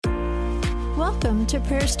Welcome to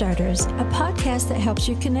Prayer Starters, a podcast that helps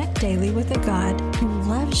you connect daily with a God who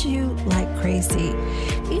loves you like crazy.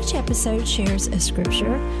 Each episode shares a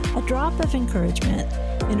scripture, a drop of encouragement,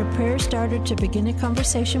 and a prayer starter to begin a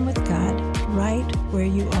conversation with God right where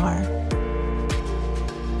you are.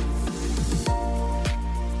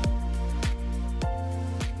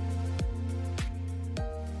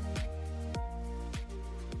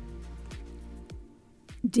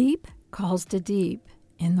 Deep calls to deep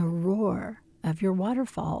in the roar of your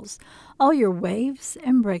waterfalls. All your waves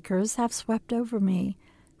and breakers have swept over me.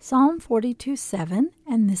 Psalm 42:7,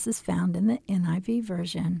 and this is found in the NIV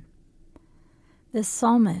version. The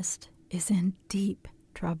psalmist is in deep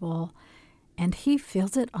trouble, and he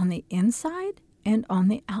feels it on the inside and on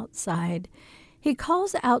the outside. He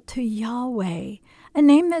calls out to Yahweh, a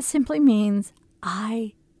name that simply means,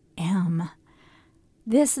 I am.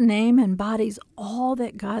 This name embodies all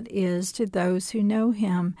that God is to those who know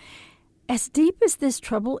him. As deep as this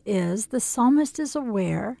trouble is, the psalmist is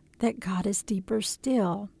aware that God is deeper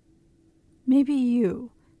still. Maybe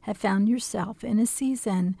you have found yourself in a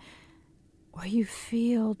season where you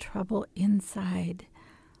feel trouble inside,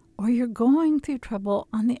 or you're going through trouble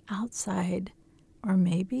on the outside, or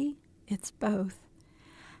maybe it's both.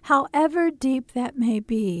 However deep that may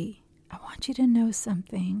be, I want you to know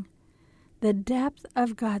something. The depth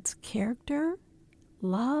of God's character,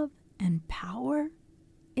 love, and power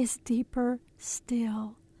is deeper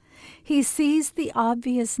still. He sees the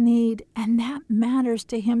obvious need, and that matters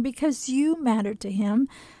to him because you matter to him.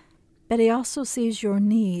 But he also sees your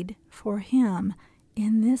need for him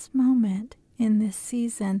in this moment, in this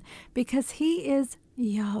season, because he is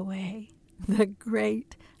Yahweh, the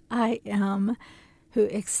great I am, who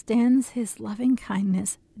extends his loving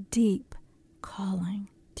kindness deep, calling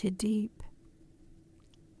to deep.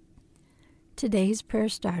 Today's prayer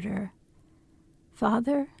starter.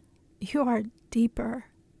 Father, you are deeper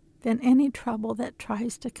than any trouble that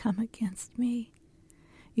tries to come against me.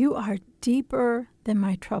 You are deeper than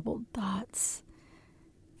my troubled thoughts.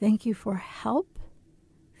 Thank you for help.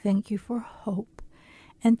 Thank you for hope.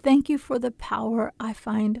 And thank you for the power I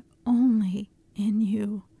find only in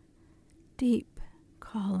you. Deep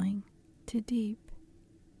calling to deep.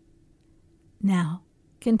 Now,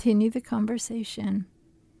 continue the conversation.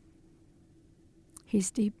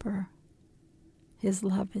 He's deeper. His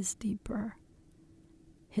love is deeper.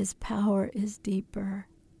 His power is deeper.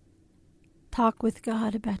 Talk with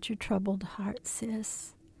God about your troubled heart,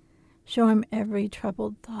 sis. Show him every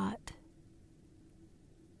troubled thought.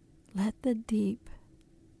 Let the deep,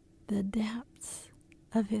 the depths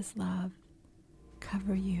of his love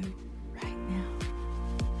cover you right now.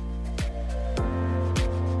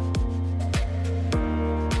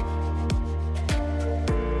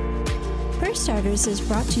 Prayer Starters is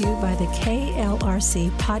brought to you by the KLRC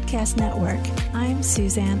Podcast Network. I'm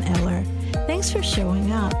Suzanne Eller. Thanks for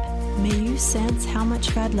showing up. May you sense how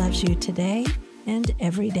much God loves you today and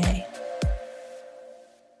every day.